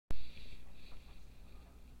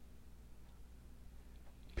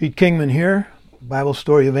Pete Kingman here, Bible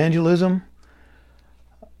Story Evangelism.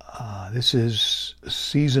 This is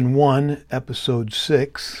Season 1, Episode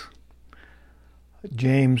 6,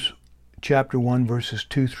 James chapter 1, verses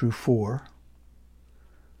 2 through 4,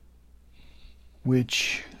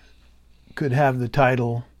 which could have the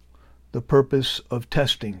title, The Purpose of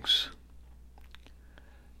Testings.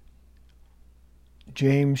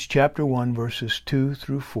 James chapter 1, verses 2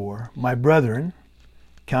 through 4. My brethren,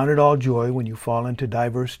 count it all joy when you fall into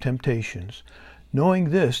diverse temptations,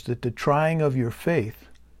 knowing this, that the trying of your faith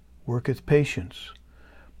worketh patience.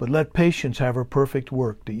 But let patience have her perfect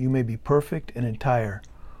work, that you may be perfect and entire,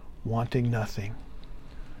 wanting nothing.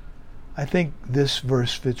 I think this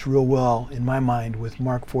verse fits real well in my mind with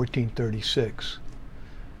Mark 14:36,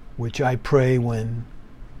 which I pray when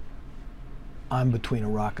I'm between a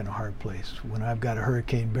rock and a hard place, when I've got a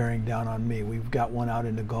hurricane bearing down on me. We've got one out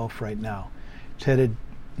in the Gulf right now. It's headed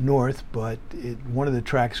north, but one of the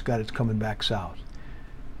tracks it's coming back south.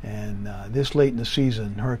 And this late in the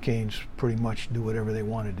season, hurricanes pretty much do whatever they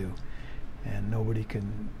want to do, and nobody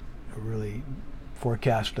can really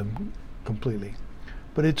forecast them completely.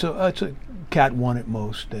 But it's a Cat 1 at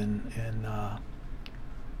most,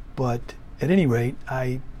 but at any rate,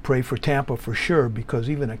 I pray for Tampa for sure, because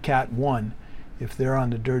even a Cat 1, if they're on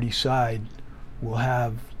the dirty side, will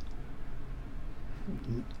have,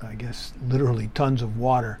 I guess, literally tons of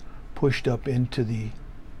water pushed up into the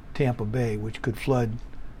Tampa Bay, which could flood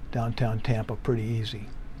downtown Tampa pretty easy.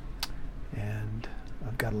 And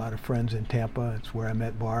I've got a lot of friends in Tampa. It's where I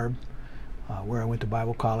met Barb, where I went to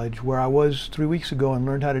Bible college, where I was 3 weeks ago and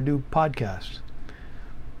learned how to do podcasts.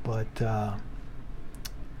 But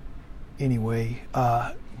anyway,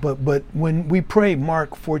 but when we pray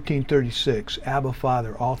Mark 14:36, Abba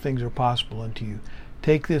Father, all things are possible unto you.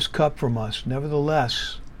 Take this cup from us.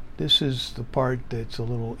 Nevertheless, this is the part that's a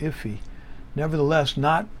little iffy. Nevertheless,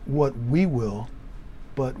 not what we will,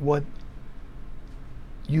 but what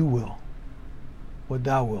you will, what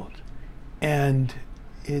thou wilt. And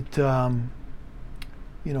Jesus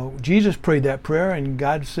prayed that prayer, and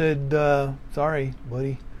God said, sorry,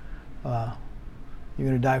 buddy, you're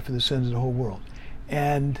going to die for the sins of the whole world.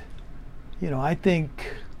 And, I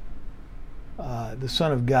think the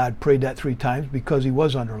Son of God prayed that 3 times because he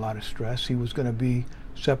was under a lot of stress. He was going to be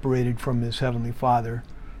separated from his Heavenly Father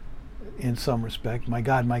in some respect. My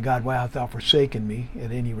God, why hast thou forsaken me?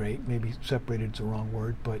 At any rate, maybe separated is the wrong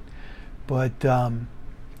word, but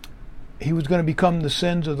he was going to become the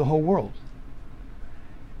sins of the whole world.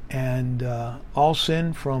 And all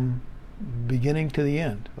sin from beginning to the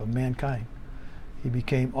end of mankind. He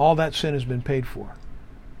became, all that sin has been paid for.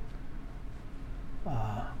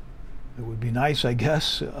 It would be nice, I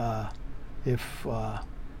guess, if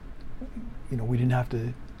we didn't have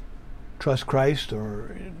to trust Christ,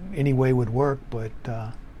 or any way would work, but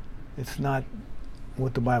it's not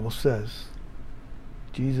what the Bible says.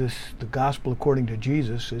 Jesus, the gospel according to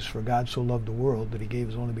Jesus, is for God so loved the world that he gave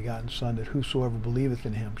his only begotten Son, that whosoever believeth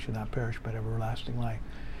in him should not perish but have everlasting life.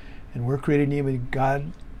 And we're created in the image of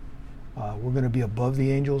God. We're going to be above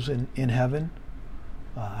the angels in heaven.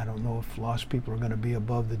 I don't know if lost people are going to be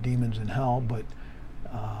above the demons in hell, but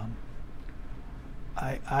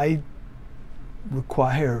I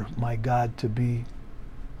require my God to be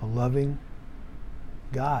a loving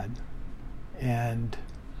God. And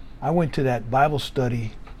I went to that Bible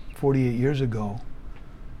study 48 years ago.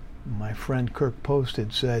 My friend Kirk Post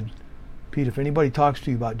had said, Pete, if anybody talks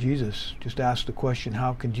to you about Jesus, just ask the question,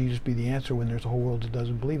 how can Jesus be the answer when there's a whole world that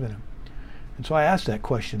doesn't believe in him? And so I asked that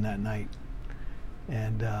question that night,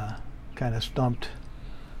 and kind of stumped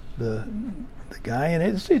the guy. And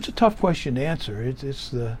it's a tough question to answer.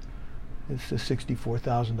 It's the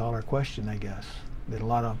 $64,000 question, I guess, that a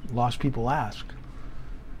lot of lost people ask.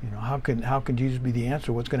 How can Jesus be the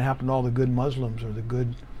answer? What's going to happen to all the good Muslims, or the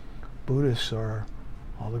good Buddhists, or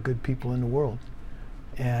all the good people in the world?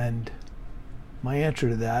 And my answer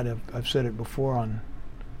to that, I've said it before on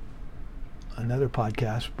another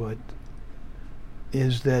podcast, but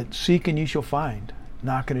is that seek and ye shall find,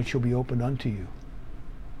 knock and it shall be opened unto you.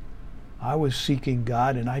 I was seeking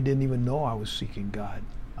God, and I didn't even know I was seeking God.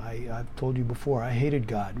 I've told you before, I hated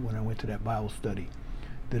God when I went to that Bible study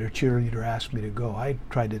that her cheerleader asked me to go. I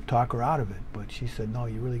tried to talk her out of it, but she said, no,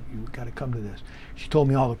 you got to come to this. She told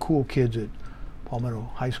me all the cool kids at Palmetto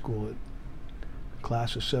High School, at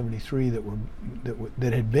class of 73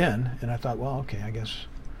 that had been, and I thought, well, okay, I guess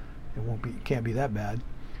it can't be that bad.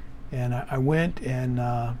 And I went,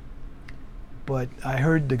 but I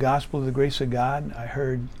heard the gospel of the grace of God. I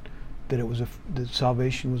heard that that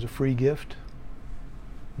salvation was a free gift,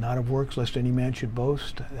 not of works, lest any man should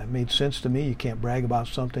boast. That made sense to me. You can't brag about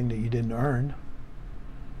something that you didn't earn.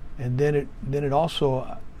 And then it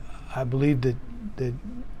also, I believe that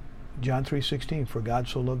John 3:16, for God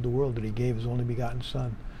so loved the world that he gave his only begotten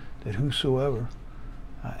Son, that whosoever,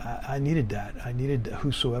 I needed that. I needed the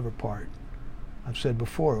whosoever part. I've said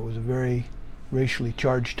before, it was a very racially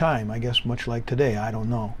charged time, I guess much like today. I don't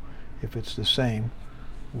know if it's the same.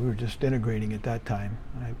 We were just integrating at that time.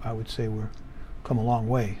 I would say we're come a long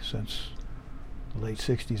way since the late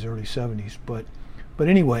 60s, early 70s. But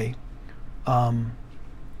anyway,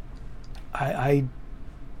 I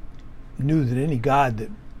knew that any God that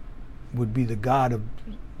would be the God of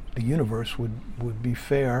the universe would be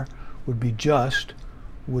fair, would be just,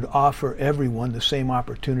 would offer everyone the same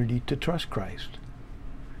opportunity to trust Christ.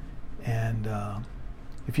 And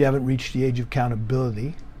if you haven't reached the age of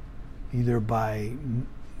accountability, either by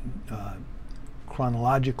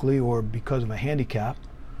chronologically or because of a handicap,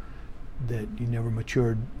 that you never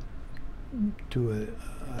matured to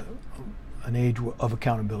an age of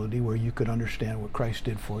accountability where you could understand what Christ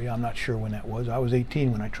did for you. I'm not sure when that was. I was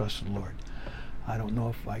 18 when I trusted the Lord. I don't know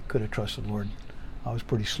if I could have trusted the Lord. I was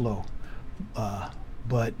pretty slow.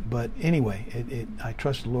 But anyway, I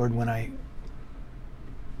trusted the Lord when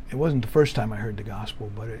it wasn't the first time I heard the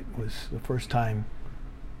gospel, but it was the first time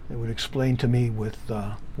it would explain to me with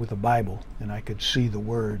a Bible, and I could see the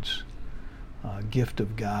words, gift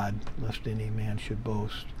of God, lest any man should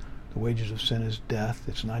boast. The wages of sin is death.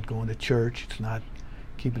 It's not going to church. It's not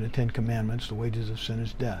keeping the 10 Commandments. The wages of sin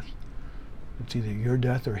is death. It's either your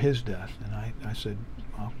death or his death. And I said,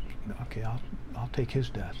 okay, I'll take his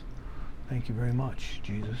death. Thank you very much,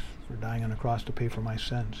 Jesus, for dying on the cross to pay for my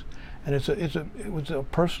sins. And it was a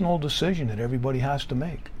personal decision that everybody has to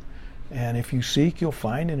make. And if you seek, you'll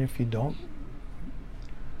find, and if you don't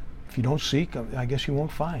seek, I guess you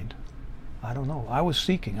won't find. I don't know. I was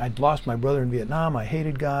seeking. I'd lost my brother in Vietnam. I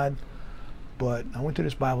hated God, but I went to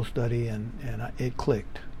this Bible study, and it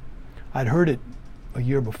clicked. I'd heard it a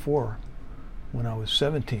year before, when I was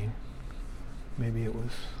 17. Maybe it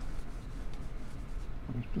was.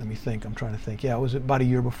 Let me think. I'm trying to think. Yeah, it was about a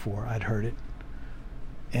year before I'd heard it.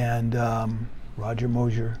 And Roger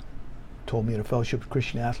Mosier told me at a Fellowship of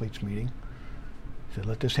Christian Athletes meeting, he said,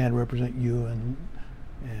 let this hand represent you, and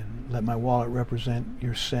let my wallet represent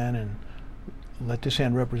your sin, and let this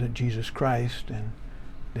hand represent Jesus Christ. And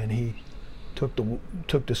then he took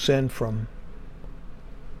the sin from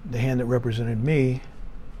the hand that represented me,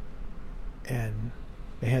 and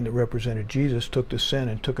the hand that represented Jesus took the sin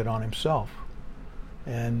and took it on himself.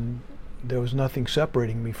 And there was nothing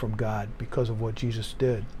separating me from God because of what Jesus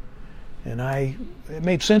did. And it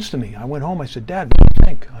made sense to me. I went home, I said, Dad, what do you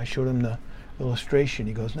think? I showed him the illustration.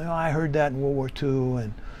 He goes, no, I heard that in World War II,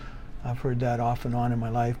 and I've heard that off and on in my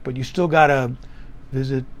life, but you still got to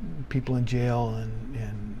visit people in jail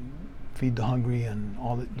and feed the hungry and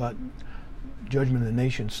all that judgment of the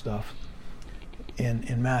nation stuff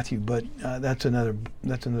in Matthew. But that's another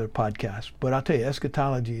podcast. But I'll tell you,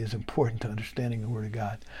 eschatology is important to understanding the Word of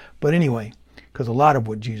God. But anyway, because a lot of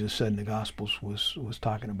what Jesus said in the Gospels was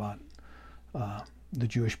talking about the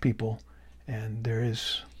Jewish people, and there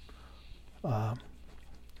is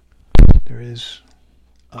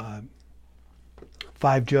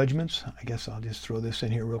 5 judgments. I guess I'll just throw this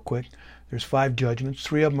in here real quick. There's 5 judgments.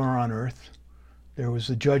 3 of them are on earth. There was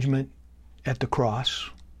the judgment at the cross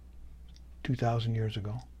 2,000 years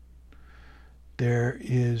ago. There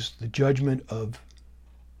is the judgment of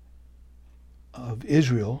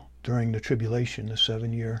Israel during the tribulation, the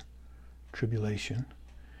 7-year tribulation.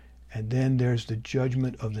 And then there's the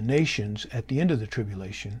judgment of the nations at the end of the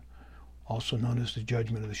tribulation, also known as the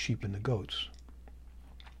judgment of the sheep and the goats.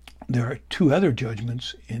 There are 2 other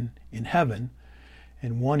judgments in heaven,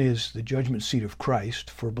 and one is the judgment seat of Christ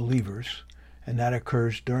for believers, and that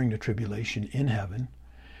occurs during the tribulation in heaven.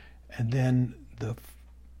 And then the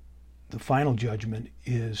final judgment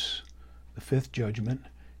is the 5th judgment,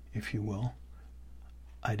 if you will.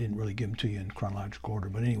 I didn't really give them to you in chronological order,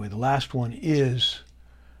 but anyway, the last one is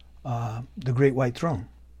the great white throne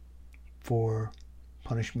for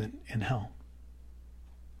punishment in hell.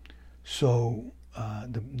 So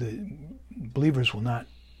the believers will not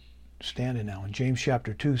stand in now. And James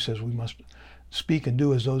chapter 2 says we must speak and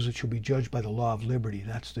do as those that shall be judged by the law of liberty.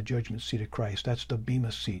 That's the judgment seat of Christ. That's the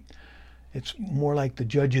Bema seat. It's more like the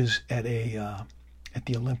judges at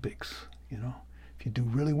the Olympics. You know, if you do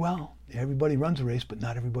really well, everybody runs a race, but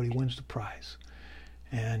not everybody wins the prize.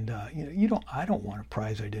 And I don't want a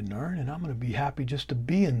prize I didn't earn, and I'm going to be happy just to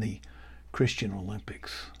be in the Christian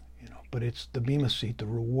Olympics. But it's the Bema seat, the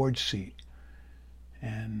reward seat.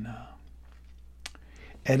 And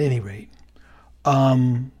at any rate,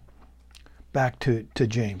 back to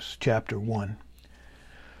James chapter 1.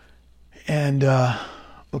 And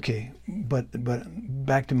Okay, but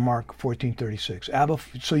back to Mark 14:36. Abba,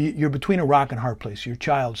 so you're between a rock and a hard place. Your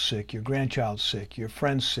child's sick, your grandchild's sick, your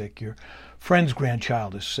friend's sick, your friend's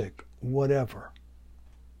grandchild is sick, whatever.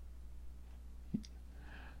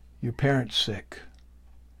 Your parent's sick.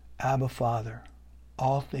 Abba, Father,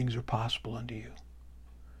 all things are possible unto you.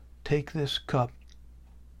 Take this cup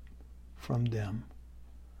from them.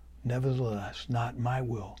 Nevertheless, not my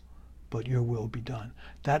will, but your will be done.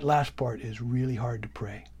 That last part is really hard to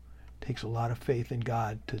pray. It takes a lot of faith in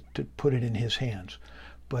God to put it in his hands.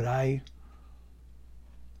 But I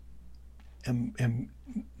am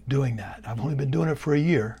doing that. I've only been doing it for a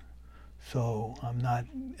year, so I'm not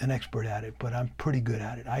an expert at it, but I'm pretty good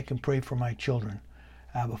at it. I can pray for my children.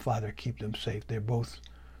 Abba, Father, keep them safe. They're both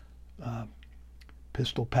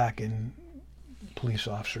pistol-packing police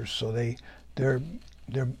officers, so they're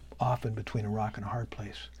often between a rock and a hard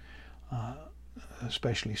place.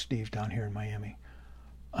 Especially Steve down here in Miami.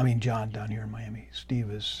 John down here in Miami.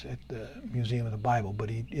 Steve is at the Museum of the Bible, but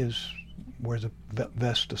he wears a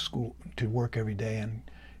vest to work every day and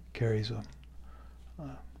carries a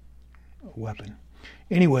weapon.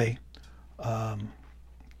 Anyway,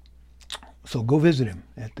 so go visit him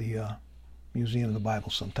at the Museum of the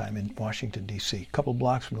Bible sometime in Washington, D.C. A couple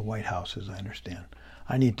blocks from the White House, as I understand.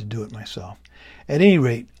 I need to do it myself. At any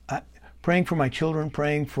rate, praying for my children,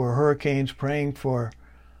 praying for hurricanes, praying for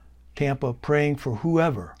Tampa, praying for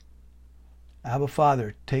whoever. Abba,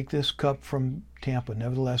 Father, take this cup from Tampa.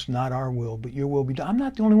 Nevertheless, not our will, but your will be done. I'm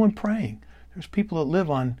not the only one praying. There's people that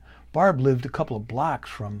live Barb lived a couple of blocks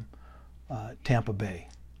from Tampa Bay.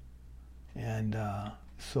 And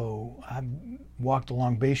so I've walked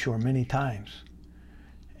along Bayshore many times.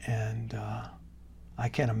 And I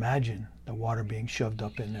can't imagine the water being shoved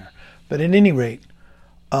up in there. But at any rate,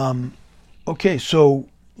 okay, so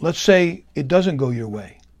let's say it doesn't go your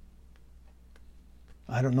way.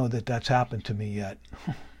 I don't know that that's happened to me yet.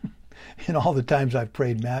 In all the times I've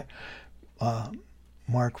prayed Mark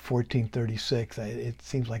 14:36, it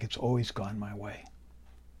seems like it's always gone my way.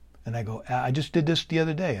 And I go, I just did this the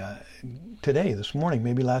other day, today, this morning,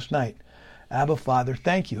 maybe last night. Abba, Father,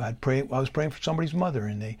 thank you. I was praying for somebody's mother,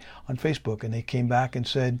 and on Facebook, and they came back and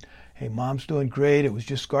said, "Hey, Mom's doing great. It was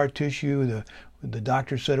just scar tissue. The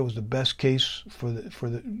doctor said it was the best case for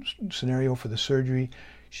the scenario for the surgery.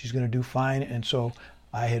 She's going to do fine." And so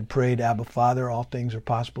I had prayed, Abba, Father, all things are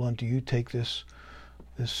possible unto you. Take this,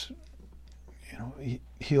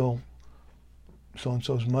 heal so and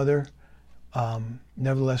so's mother.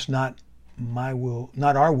 Nevertheless, not my will,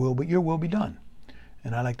 not our will, but your will be done.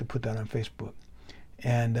 And I like to put that on Facebook,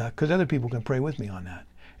 and because other people can pray with me on that.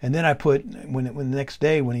 And then I put, when the next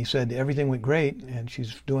day when he said everything went great and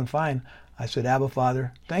she's doing fine, I said, Abba,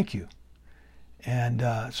 Father, thank you. And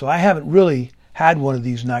so I haven't really had one of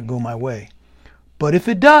these not go my way. But if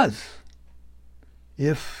it does,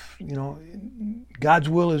 if God's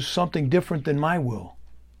will is something different than my will,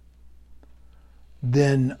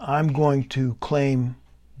 then I'm going to claim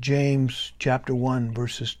James chapter 1,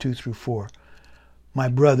 verses 2 through 4. My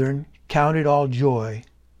brethren, count it all joy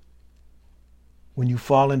when you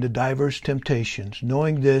fall into diverse temptations,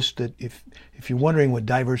 knowing this, that if you're wondering what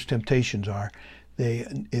diverse temptations are,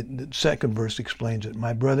 the second verse explains it.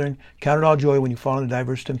 My brethren, count it all joy when you fall into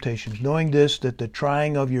diverse temptations, knowing this, that the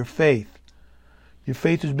trying of your faith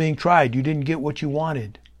is being tried. You didn't get what you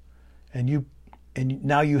wanted, and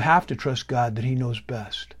now you have to trust God that He knows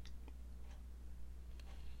best.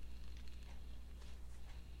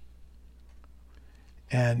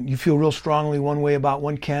 And you feel real strongly one way about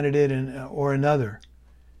one candidate or another,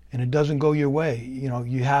 and it doesn't go your way.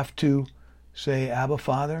 You have to say, Abba,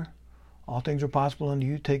 Father, all things are possible unto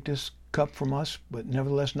you. Take this cup from us, but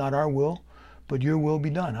nevertheless not our will, but your will be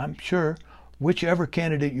done. I'm sure whichever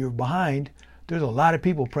candidate you're behind, there's a lot of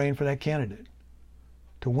people praying for that candidate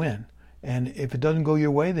to win. And if it doesn't go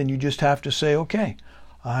your way, then you just have to say, okay,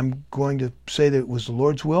 I'm going to say that it was the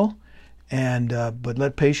Lord's will, but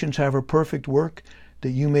let patience have her perfect work,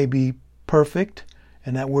 that you may be perfect,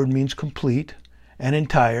 and that word means complete, and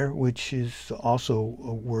entire, which is also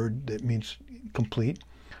a word that means complete,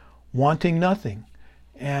 wanting nothing,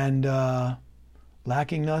 and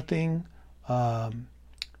lacking nothing.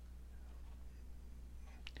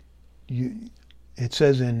 It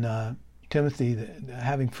says in Timothy that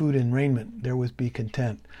having food and raiment therewith be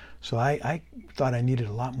content. So I thought I needed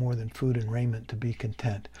a lot more than food and raiment to be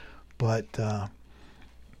content, but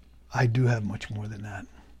I do have much more than that.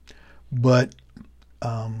 But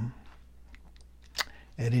at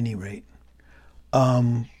any rate,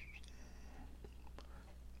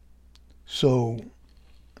 so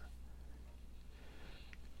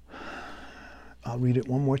I'll read it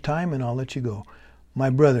one more time and I'll let you go. My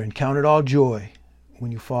brethren, count it all joy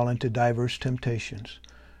when you fall into diverse temptations,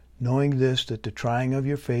 knowing this, that the trying of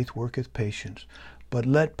your faith worketh patience. But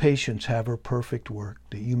let patience have her perfect work,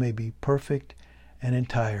 that you may be perfect and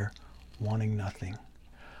entire, wanting nothing.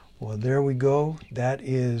 Well, there we go. That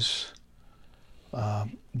is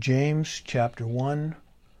James chapter 1,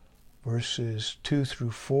 verses 2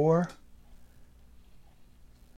 through 4.